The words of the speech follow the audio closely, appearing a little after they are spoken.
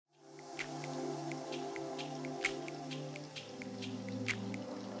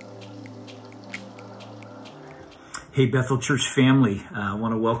Hey, Bethel Church family, I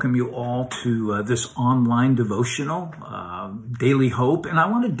want to welcome you all to this online devotional, Daily Hope. And I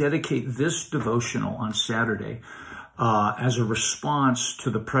want to dedicate this devotional on Saturday as a response to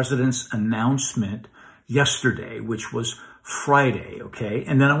the president's announcement yesterday, which was Friday, okay?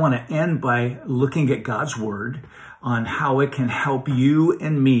 And then I want to end by looking at God's Word on how it can help you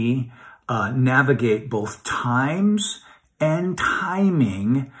and me navigate both times and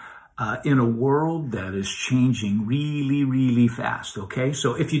timing in a world that is changing really, really fast, okay?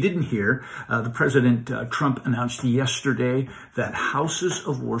 So if you didn't hear, the President Trump announced yesterday that houses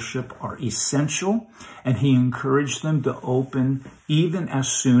of worship are essential, and he encouraged them to open even as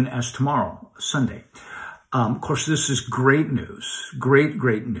soon as tomorrow, Sunday. Of course, this is great news, great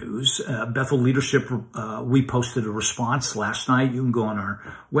news. Bethel Leadership, we posted a response last night. You can go on our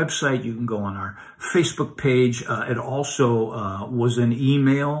website. You can go on our Facebook page. It also was an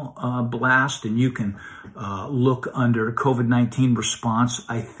email blast, and you can look under COVID-19 response,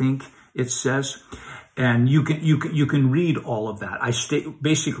 I think it says. And you can read all of that.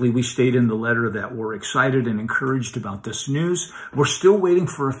 Basically, we state in the letter that we're excited and encouraged about this news. We're still waiting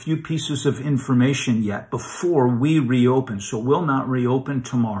for a few pieces of information yet before we reopen. So we'll not reopen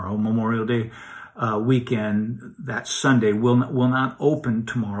tomorrow, Memorial Day weekend, that Sunday. We'll not open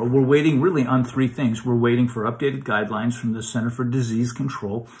tomorrow. We're waiting really on three things. We're waiting for updated guidelines from the Center for Disease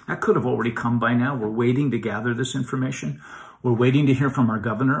Control. That could have already come by now. We're waiting to gather this information. We're waiting to hear from our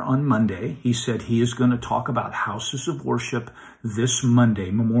governor on Monday. He said he is going to talk about houses of worship this Monday,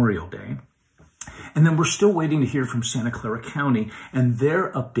 Memorial Day. And then we're still waiting to hear from Santa Clara County and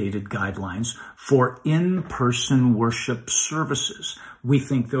their updated guidelines for in-person worship services. We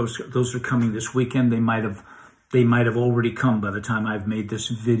think those are coming this weekend. They might have already come by the time I've made this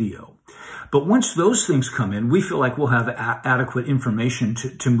video. But once those things come in, we feel like we'll have adequate information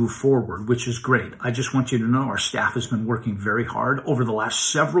to move forward, which is great. I just want you to know our staff has been working very hard over the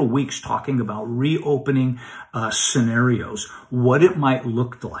last several weeks talking about reopening scenarios, what it might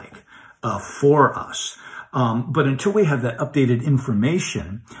look like for us. But until we have that updated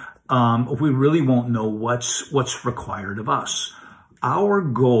information, we really won't know what's required of us. Our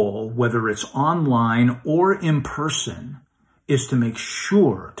goal, whether it's online or in person, is to make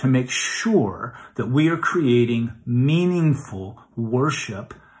sure that we are creating meaningful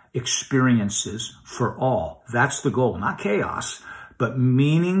worship experiences for all. That's the goal, not chaos, but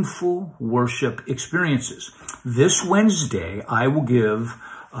meaningful worship experiences. This Wednesday, I will give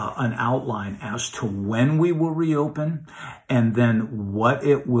an outline as to when we will reopen and then what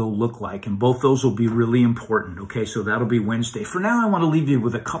it will look like. And both those will be really important, okay? So that'll be Wednesday. For now, I want to leave you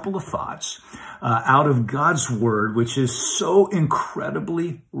with a couple of thoughts out of God's Word, which is so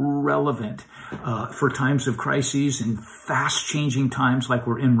incredibly relevant for times of crises and fast-changing times like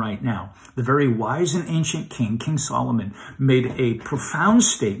we're in right now. The very wise and ancient king, King Solomon, made a profound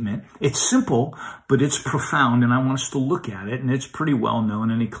statement. It's simple, but it's profound, and I want us to look at it, and it's pretty well known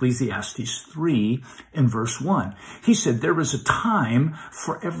in Ecclesiastes 3 in verse 1. He said, there is a time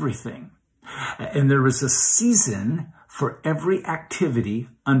for everything, and there is a season for every activity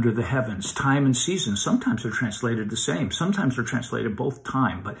under the heavens. Time and season, sometimes they're translated the same. Sometimes they're translated both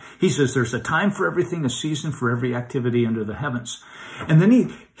time. But he says there's a time for everything, a season for every activity under the heavens. And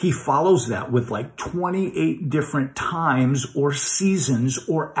then he follows that with like 28 different times or seasons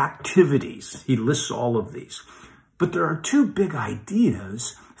or activities. He lists all of these. But there are two big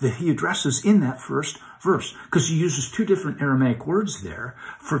ideas that he addresses in that first verse, because he uses two different Aramaic words there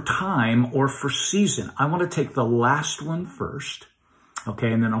for time or for season. I want to take the last one first,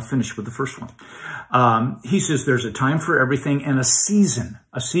 okay, and then I'll finish with the first one. He says there's a time for everything and a season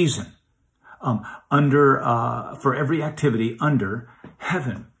for every activity under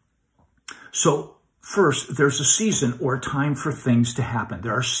heaven. So first, there's a season or a time for things to happen.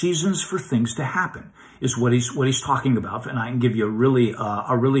 There are seasons for things to happen, is what he's talking about. And I can give you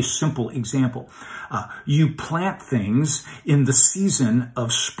a really simple example. You plant things in the season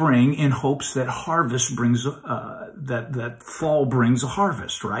of spring in hopes that harvest brings, that fall brings a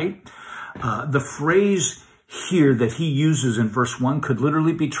harvest, right? The phrase here that he uses in verse 1 could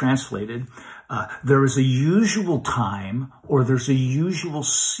literally be translated, there is a usual time or there's a usual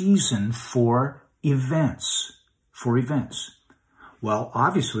season for events. Well,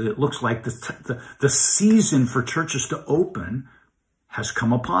 obviously, it looks like the season for churches to open has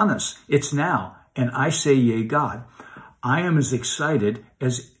come upon us. It's now. And I say, yea, God. I am as excited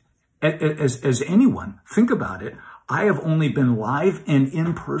as anyone. Think about it. I have only been live and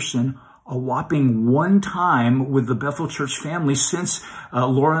in person a whopping one time with the Bethel Church family since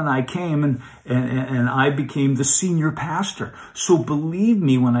Laura and I came and I became the senior pastor. So believe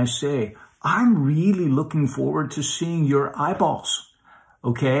me when I say I'm really looking forward to seeing your eyeballs.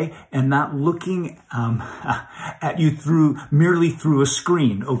 Okay, and not looking at you merely through a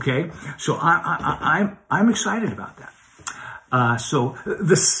screen. Okay, so I'm excited about that. So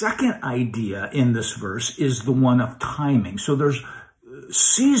the second idea in this verse is the one of timing. So there's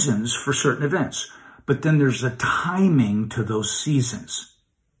seasons for certain events, but then there's a timing to those seasons.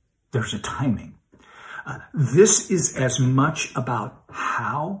 There's a timing. This is as much about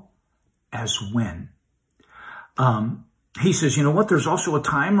how as when. He says, you know what? There's also a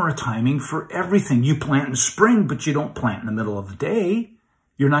time or a timing for everything. You plant in spring, but you don't plant in the middle of the day.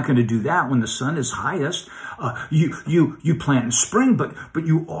 You're not going to do that when the sun is highest. You plant in spring, but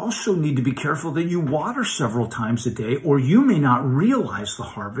you also need to be careful that you water several times a day, or you may not realize the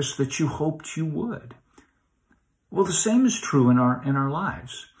harvest that you hoped you would. Well, the same is true in our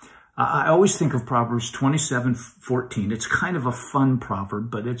lives. I always think of Proverbs 27:14. It's kind of a fun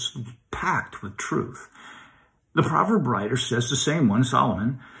proverb, but it's packed with truth. The proverb writer says, the same one,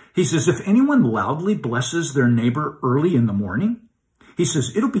 Solomon, he says, if anyone loudly blesses their neighbor early in the morning, he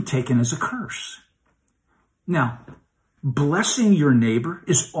says, it'll be taken as a curse. Now, blessing your neighbor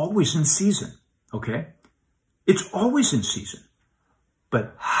is always in season, okay? It's always in season.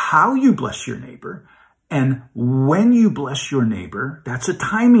 But how you bless your neighbor and when you bless your neighbor, that's a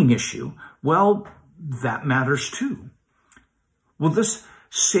timing issue. Well, that matters too. Well, this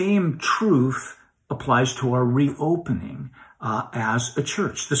same truth applies to our reopening as a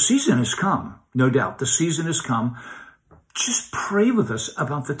church. The season has come, no doubt. The season has come. Just pray with us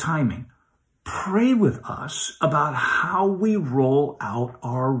about the timing. Pray with us about how we roll out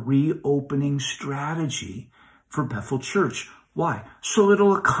our reopening strategy for Bethel Church. Why? So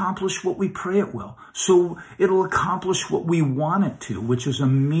it'll accomplish what we pray it will. So it'll accomplish what we want it to, which is a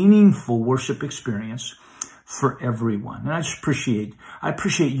meaningful worship experience for everyone. And I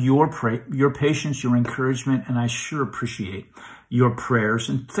appreciate your patience, your encouragement, and I sure appreciate your prayers.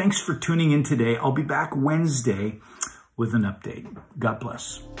 And thanks for tuning in today. I'll be back Wednesday with an update. God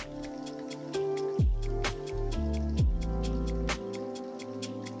bless.